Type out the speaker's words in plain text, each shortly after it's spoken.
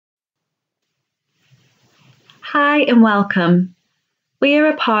Hi and welcome. We are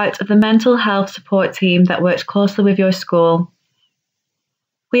a part of the mental health support team that works closely with your school.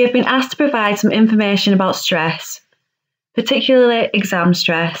 We have been asked to provide some information about stress, particularly exam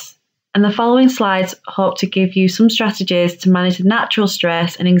stress, and the following slides hope to give you some strategies to manage the natural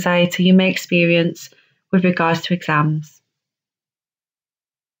stress and anxiety you may experience with regards to exams.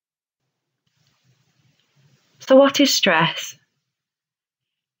 So what is stress?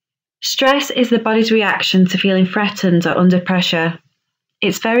 Stress is the body's reaction to feeling threatened or under pressure.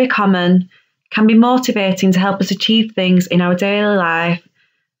 It's very common, can be motivating to help us achieve things in our daily life,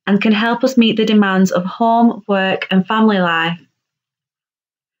 and can help us meet the demands of home, work, and family life.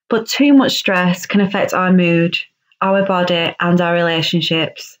 But too much stress can affect our mood, our body, and our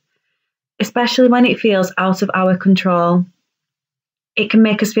relationships, especially when it feels out of our control. It can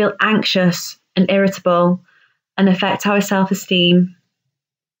make us feel anxious and irritable and affect our self-esteem.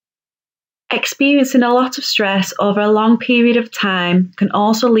 Experiencing a lot of stress over a long period of time can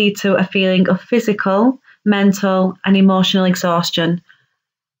also lead to a feeling of physical, mental, and emotional exhaustion,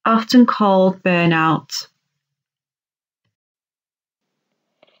 often called burnout.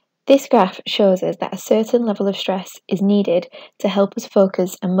 This graph shows us that a certain level of stress is needed to help us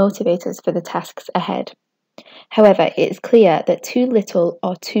focus and motivate us for the tasks ahead. However, it is clear that too little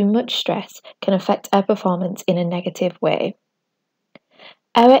or too much stress can affect our performance in a negative way.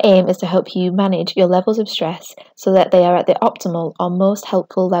 Our aim is to help you manage your levels of stress so that they are at the optimal or most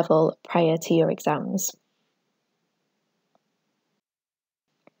helpful level prior to your exams.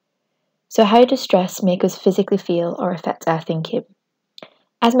 So how does stress make us physically feel or affect our thinking?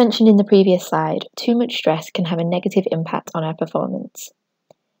 As mentioned in the previous slide, too much stress can have a negative impact on our performance.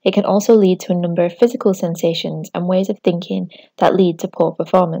 It can also lead to a number of physical sensations and ways of thinking that lead to poor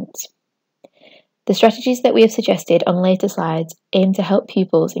performance. The strategies that we have suggested on later slides aim to help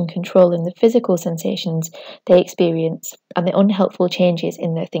pupils in controlling the physical sensations they experience and the unhelpful changes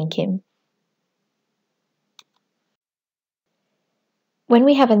in their thinking. When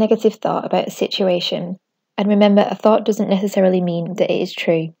we have a negative thought about a situation, and remember a thought doesn't necessarily mean that it is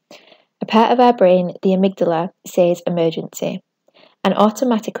true, a part of our brain, the amygdala, says emergency, and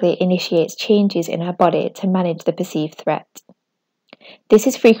automatically initiates changes in our body to manage the perceived threat. This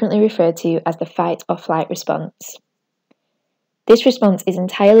is frequently referred to as the fight or flight response. This response is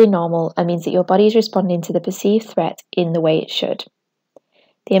entirely normal and means that your body is responding to the perceived threat in the way it should.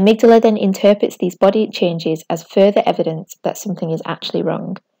 The amygdala then interprets these body changes as further evidence that something is actually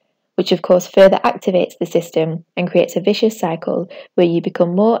wrong, which of course further activates the system and creates a vicious cycle where you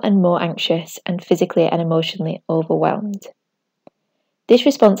become more and more anxious and physically and emotionally overwhelmed. This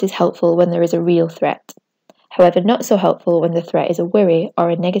response is helpful when there is a real threat. However, not so helpful when the threat is a worry or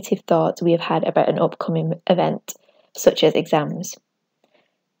a negative thought we have had about an upcoming event, such as exams.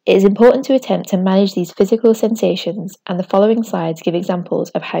 It is important to attempt to manage these physical sensations, and the following slides give examples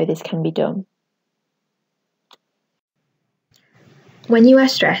of how this can be done. When you are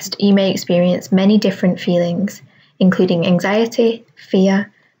stressed, you may experience many different feelings, including anxiety,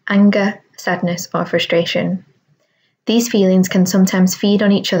 fear, anger, sadness, or frustration. These feelings can sometimes feed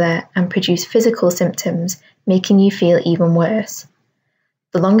on each other and produce physical symptoms, making you feel even worse.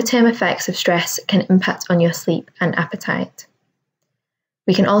 The longer-term effects of stress can impact on your sleep and appetite.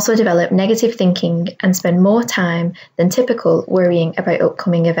 We can also develop negative thinking and spend more time than typical worrying about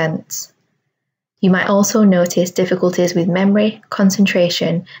upcoming events. You might also notice difficulties with memory,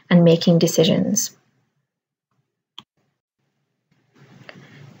 concentration, and making decisions.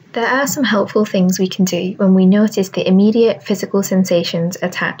 There are some helpful things we can do when we notice the immediate physical sensations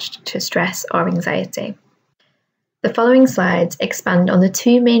attached to stress or anxiety. The following slides expand on the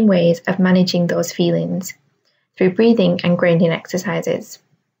two main ways of managing those feelings, through breathing and grounding exercises.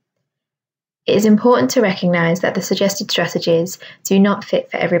 It is important to recognise that the suggested strategies do not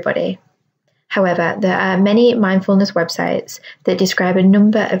fit for everybody. However, there are many mindfulness websites that describe a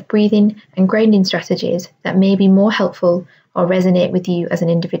number of breathing and grounding strategies that may be more helpful or resonate with you as an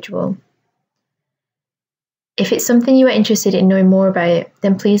individual. If it's something you are interested in knowing more about,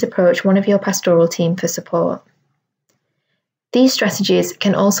 then please approach one of your pastoral team for support. These strategies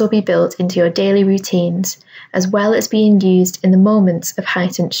can also be built into your daily routines, as well as being used in the moments of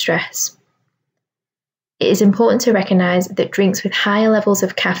heightened stress. It is important to recognise that drinks with higher levels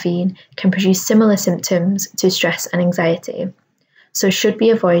of caffeine can produce similar symptoms to stress and anxiety, so should be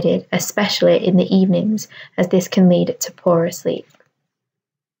avoided, especially in the evenings, as this can lead to poorer sleep.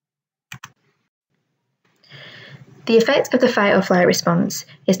 The effect of the fight or flight response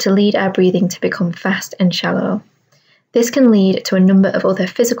is to lead our breathing to become fast and shallow. This can lead to a number of other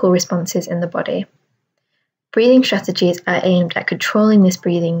physical responses in the body. Breathing strategies are aimed at controlling this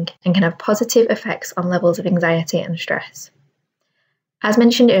breathing and can have positive effects on levels of anxiety and stress. As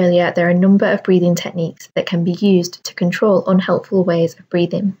mentioned earlier, there are a number of breathing techniques that can be used to control unhelpful ways of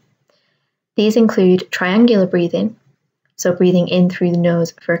breathing. These include triangular breathing, so breathing in through the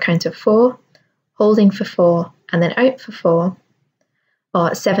nose for a count of 4, holding for 4, and then out for 4, or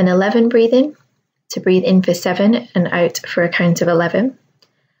 7-11 breathing, to breathe in for 7 and out for a count of 11,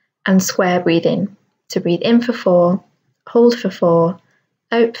 and square breathing, to breathe in for 4, hold for 4,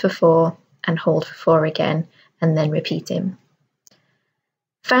 out for 4, and hold for 4 again, and then repeating.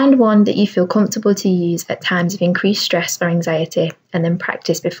 Find one that you feel comfortable to use at times of increased stress or anxiety, and then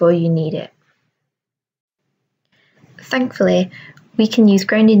practice before you need it. Thankfully, we can use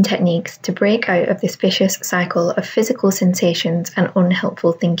grounding techniques to break out of this vicious cycle of physical sensations and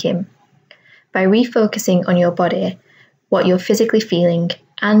unhelpful thinking. By refocusing on your body, what you're physically feeling,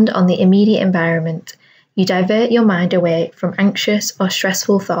 and on the immediate environment, you divert your mind away from anxious or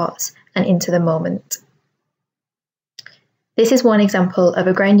stressful thoughts and into the moment. This is one example of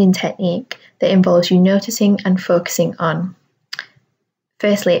a grounding technique that involves you noticing and focusing on,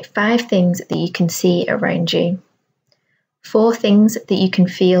 firstly, 5 things that you can see around you, 4 things that you can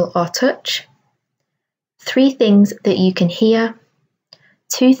feel or touch, 3 things that you can hear,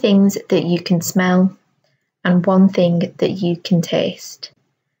 2 things that you can smell, and 1 thing that you can taste.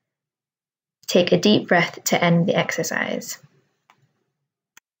 Take a deep breath to end the exercise.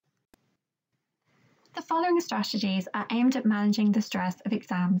 The following strategies are aimed at managing the stress of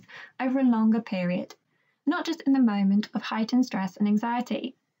exams over a longer period, not just in the moment of heightened stress and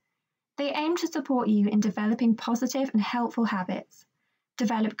anxiety. They aim to support you in developing positive and helpful habits,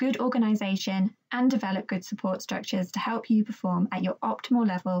 develop good organisation, and develop good support structures to help you perform at your optimal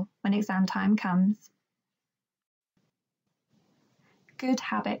level when exam time comes. Good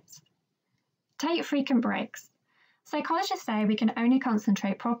habits. Take frequent breaks. Psychologists say we can only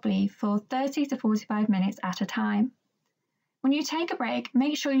concentrate properly for 30 to 45 minutes at a time. When you take a break,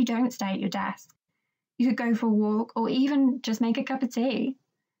 make sure you don't stay at your desk. You could go for a walk or even just make a cup of tea.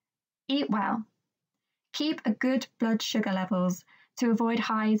 Eat well. Keep a good blood sugar levels to avoid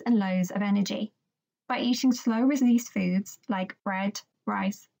highs and lows of energy by eating slow-release foods like bread,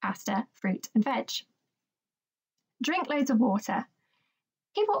 rice, pasta, fruit, and veg. Drink loads of water.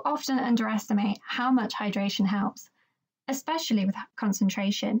 People often underestimate how much hydration helps, especially with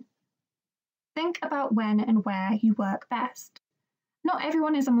concentration. Think about when and where you work best. Not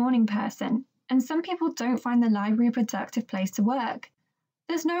everyone is a morning person, and some people don't find the library a productive place to work.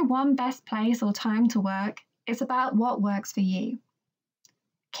 There's no one best place or time to work. It's about what works for you.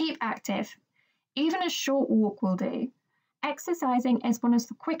 Keep active. Even a short walk will do. Exercising is one of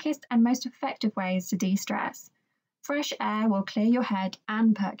the quickest and most effective ways to de-stress. Fresh air will clear your head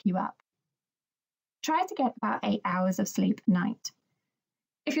and perk you up. Try to get about 8 hours of sleep a night.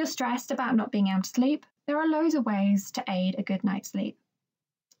 If you're stressed about not being able to sleep, there are loads of ways to aid a good night's sleep.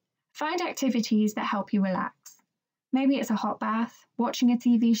 Find activities that help you relax. Maybe it's a hot bath, watching a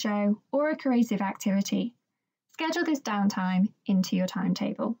TV show, or a creative activity. Schedule this downtime into your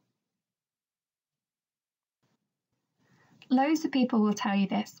timetable. Loads of people will tell you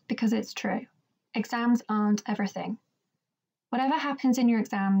this because it's true. Exams aren't everything. Whatever happens in your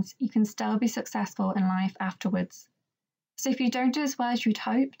exams, you can still be successful in life afterwards. So if you don't do as well as you'd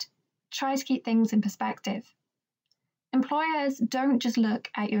hoped, try to keep things in perspective. Employers don't just look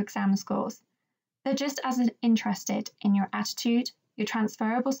at your exam scores. They're just as interested in your attitude, your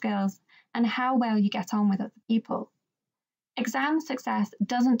transferable skills, and how well you get on with other people. Exam success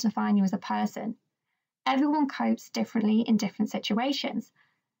doesn't define you as a person. Everyone copes differently in different situations,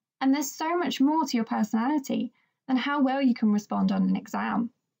 and there's so much more to your personality than how well you can respond on an exam.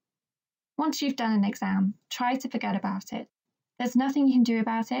 Once you've done an exam, try to forget about it. There's nothing you can do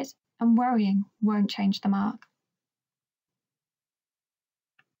about it, and worrying won't change the mark.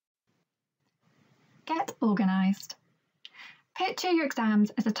 Get organised. Picture your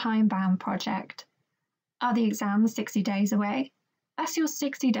exams as a time-bound project. Are the exams 60 days away? That's your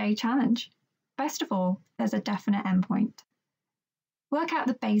 60-day challenge. Best of all, there's a definite endpoint. Work out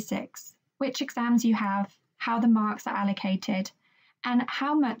the basics, which exams you have, how the marks are allocated, and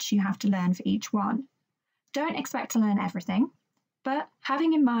how much you have to learn for each one. Don't expect to learn everything, but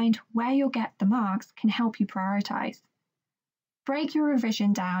having in mind where you'll get the marks can help you prioritise. Break your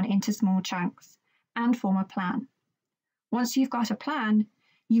revision down into small chunks and form a plan. Once you've got a plan,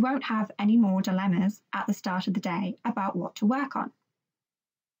 you won't have any more dilemmas at the start of the day about what to work on.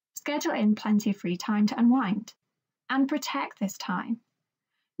 Schedule in plenty of free time to unwind and protect this time.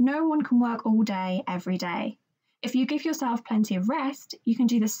 No one can work all day, every day. If you give yourself plenty of rest, you can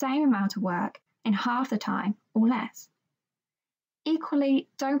do the same amount of work in half the time or less. Equally,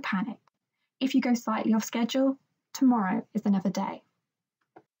 don't panic. If you go slightly off schedule, tomorrow is another day.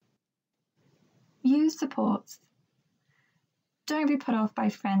 Use supports. Don't be put off by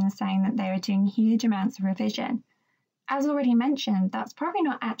friends saying that they are doing huge amounts of revision. As already mentioned, that's probably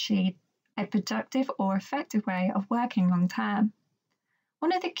not actually a productive or effective way of working long term.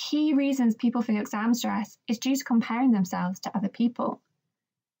 One of the key reasons people feel exam stress is due to comparing themselves to other people.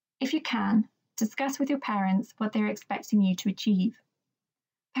 If you can, discuss with your parents what they're expecting you to achieve.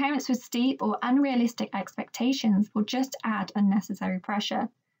 Parents with steep or unrealistic expectations will just add unnecessary pressure.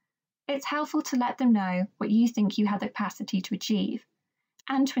 It's helpful to let them know what you think you have the capacity to achieve,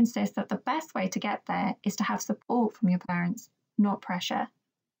 and to insist that the best way to get there is to have support from your parents, not pressure.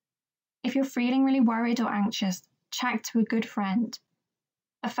 If you're feeling really worried or anxious, chat to a good friend,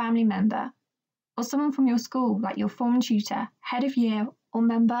 a family member, or someone from your school like your form tutor, head of year, or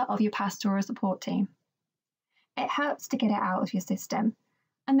member of your pastoral support team. It helps to get it out of your system,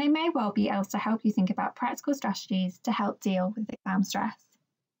 and they may well be able to help you think about practical strategies to help deal with exam stress.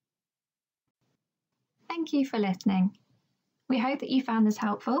 Thank you for listening. We hope that you found this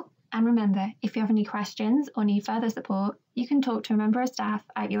helpful, and remember, if you have any questions or need further support, you can talk to a member of staff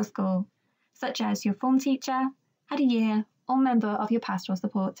at your school, such as your form teacher, head of year, or member of your pastoral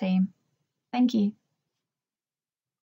support team. Thank you.